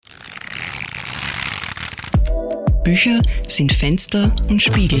Bücher sind Fenster und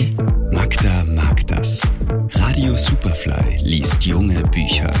Spiegel. Magda mag das. Radio Superfly liest junge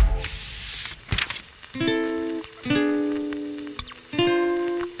Bücher.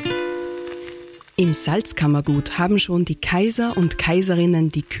 Im Salzkammergut haben schon die Kaiser und Kaiserinnen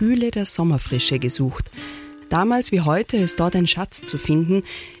die Kühle der Sommerfrische gesucht. Damals wie heute ist dort ein Schatz zu finden,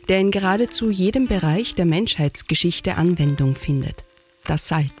 der in geradezu jedem Bereich der Menschheitsgeschichte Anwendung findet. Das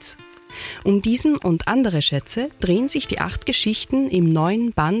Salz. Um diesen und andere Schätze drehen sich die 8 Geschichten im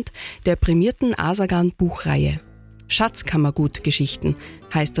neuen Band der prämierten ASAGAN-Buchreihe. Schatzkammergut-Geschichten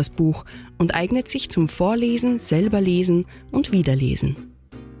heißt das Buch und eignet sich zum Vorlesen, selber lesen und Wiederlesen.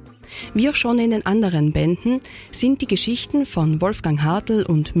 Wie auch schon in den anderen Bänden sind die Geschichten von Wolfgang Hartl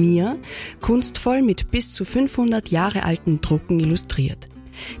und mir kunstvoll mit bis zu 500 Jahre alten Drucken illustriert.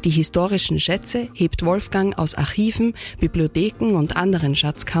 Die historischen Schätze hebt Wolfgang aus Archiven, Bibliotheken und anderen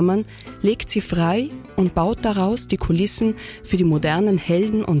Schatzkammern, legt sie frei und baut daraus die Kulissen für die modernen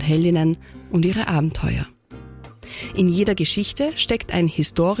Helden und Heldinnen und ihre Abenteuer. In jeder Geschichte steckt ein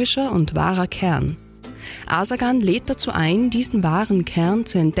historischer und wahrer Kern. ASAGAN lädt dazu ein, diesen wahren Kern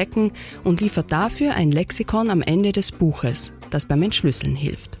zu entdecken und liefert dafür ein Lexikon am Ende des Buches, das beim Entschlüsseln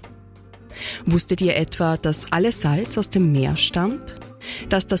hilft. Wusstet ihr etwa, dass alles Salz aus dem Meer stammt?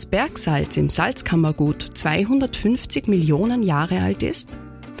 Dass das Bergsalz im Salzkammergut 250 Millionen Jahre alt ist?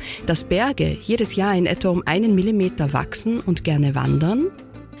 Dass Berge jedes Jahr in etwa um 1 Millimeter wachsen und gerne wandern?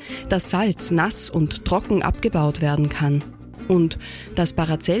 Dass Salz nass und trocken abgebaut werden kann? Und dass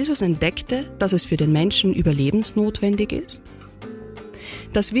Paracelsus entdeckte, dass es für den Menschen überlebensnotwendig ist?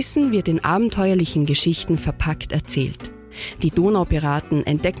 Das Wissen wird in abenteuerlichen Geschichten verpackt erzählt. Die Donaupiraten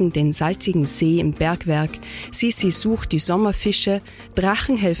entdecken den salzigen See im Bergwerk, Sissi sucht die Sommerfische,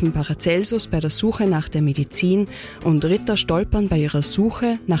 Drachen helfen Paracelsus bei der Suche nach der Medizin und Ritter stolpern bei ihrer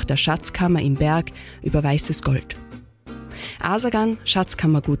Suche nach der Schatzkammer im Berg über weißes Gold. ASAGAN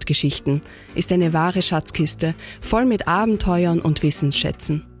Schatzkammergut-Geschichten ist eine wahre Schatzkiste, voll mit Abenteuern und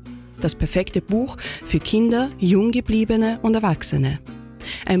Wissensschätzen. Das perfekte Buch für Kinder, Junggebliebene und Erwachsene.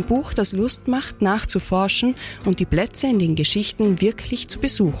 Ein Buch, das Lust macht, nachzuforschen und die Plätze in den Geschichten wirklich zu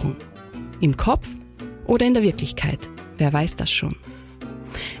besuchen. Im Kopf oder in der Wirklichkeit, wer weiß das schon.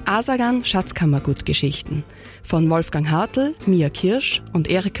 ASAGAN Schatzkammergut-Geschichten von Wolfgang Hartl, Mia Kirsch und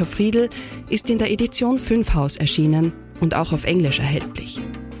Erika Friedl ist in der Edition 5 Haus erschienen und auch auf Englisch erhältlich.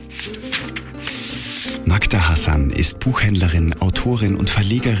 Magda Hassan ist Buchhändlerin, Autorin und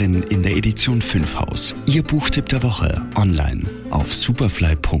Verlegerin in der Edition 5 Haus. Ihr Buchtipp der Woche online auf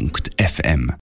superfly.fm.